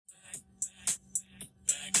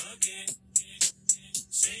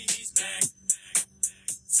back?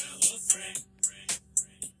 Tell a friend.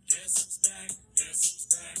 Guess who's back? Guess who's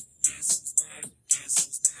back? Guess who's back? Guess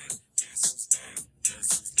who's back? Guess who's back? Guess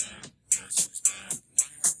who's back? Guess who's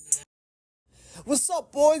back? What's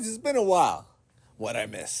up, boys? It's been a while. What'd I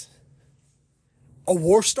miss? A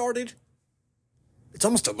war started? It's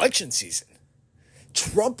almost election season.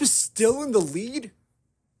 Trump is still in the lead?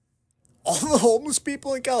 All the homeless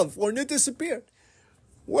people in California disappeared.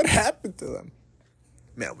 What happened to them?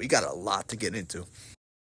 Man, we got a lot to get into.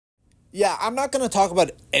 Yeah, I'm not going to talk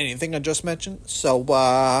about anything I just mentioned. So,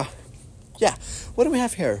 yeah. What do we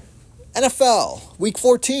have here? NFL, Week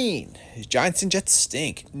 14. Giants and Jets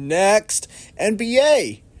stink. Next,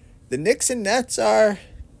 NBA. The Knicks and Nets are,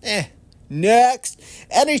 Next,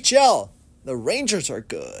 NHL. The Rangers are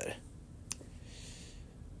good.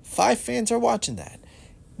 5 fans are watching that.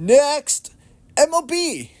 Next,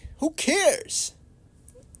 MLB. Who cares?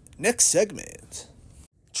 Next segment.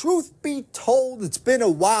 Truth be told, it's been a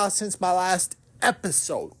while since my last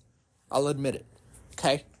episode. I'll admit it.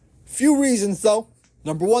 Okay? Few reasons, though.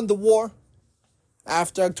 Number one, the war.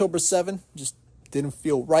 After October 7th, just didn't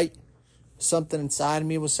feel right. Something inside of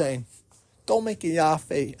me was saying, don't make a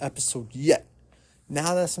Yafe episode yet.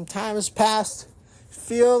 Now that some time has passed,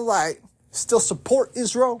 feel like still support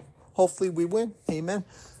Israel. Hopefully we win. Amen.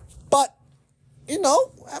 But, I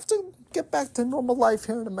have to get back to normal life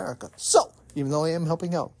here in America. So, even though I am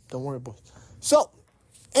helping out, don't worry, boys. So,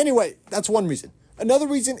 anyway, that's one reason. Another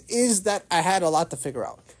reason is that I had a lot to figure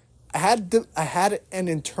out. I had an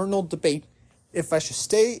internal debate if I should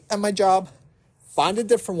stay at my job, find a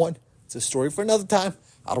different one. It's a story for another time.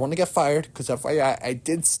 I don't want to get fired because FYI, I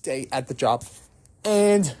did stay at the job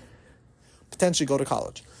and potentially go to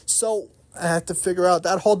college. So I had to figure out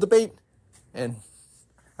that whole debate. And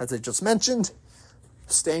as I just mentioned,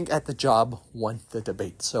 staying at the job won the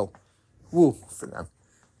debate. So, woo for them.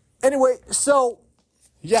 Anyway, so,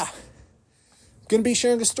 yeah. Gonna be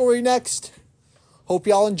sharing a story next. Hope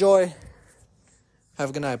y'all enjoy.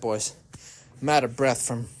 Have a good night, boys. I'm out of breath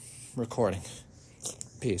from recording.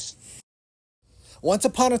 Peace. Once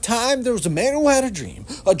upon a time, there was a man who had a dream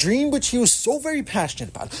which he was so very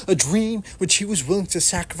passionate about, a dream which he was willing to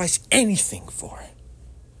sacrifice anything for,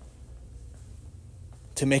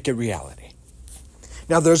 to make it reality.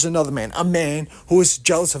 Now there's another man, a man who was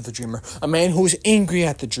jealous of the dreamer, a man who was angry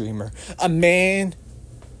at the dreamer, a man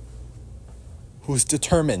who was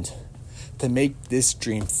determined to make this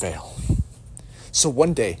dream fail. So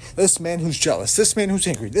one day, this man who's jealous, this man who's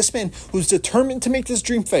angry, this man who's determined to make this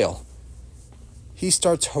dream fail, he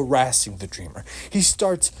starts harassing the dreamer. He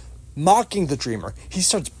starts mocking the dreamer. He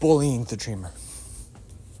starts bullying the dreamer.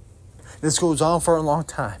 This goes on for a long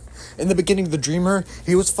time. In the beginning, the dreamer,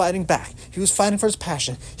 he was fighting back. He was fighting for his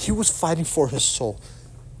passion. He was fighting for his soul.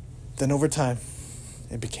 Then over time,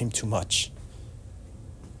 it became too much.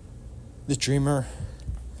 The dreamer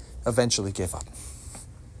eventually gave up.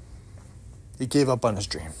 He gave up on his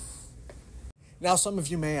dream. Now some of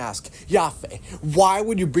you may ask, Yafe, why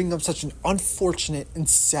would you bring up such an unfortunate and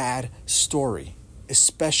sad story,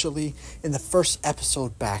 especially in the first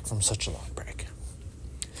episode back from such a long break?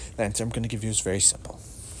 The answer I'm going to give you is very simple.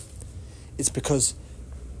 It's because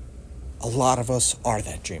a lot of us are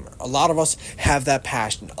that dreamer. A lot of us have that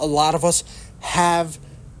passion. A lot of us have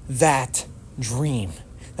that dream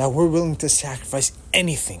that we're willing to sacrifice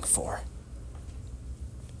anything for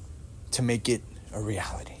to make it a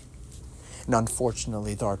reality. And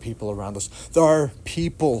unfortunately, there are people around us. There are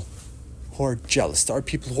people who are jealous. There are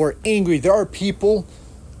people who are angry. There are people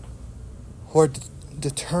who are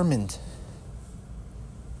determined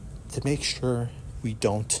to make sure we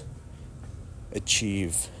don't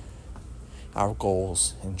achieve our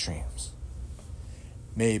goals and dreams.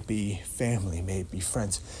 May it be family, may it be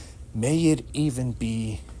friends, may it even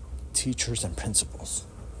be teachers and principals.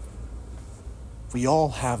 We all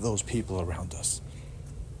have those people around us.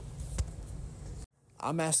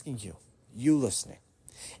 I'm asking you, you listening,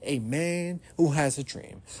 a man who has a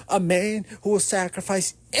dream, a man who will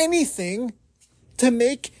sacrifice anything to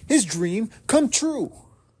make his dream come true.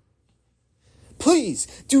 Please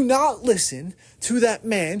do not listen to that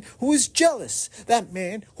man who is jealous, that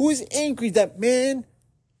man who is angry, that man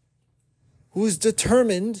who is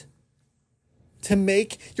determined to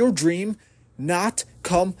make your dream not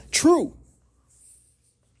come true.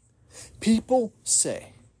 People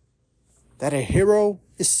say that a hero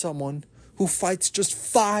is someone who fights just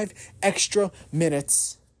 5 extra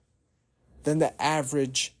minutes than the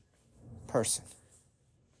average person.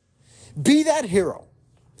 Be that hero.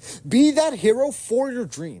 Be that hero for your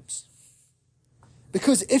dreams.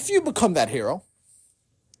 Because if you become that hero,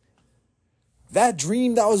 that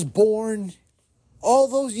dream that was born all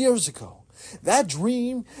those years ago, that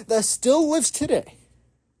dream that still lives today,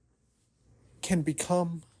 can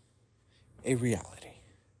become a reality.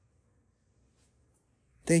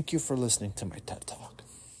 Thank you for listening to my TED Talk.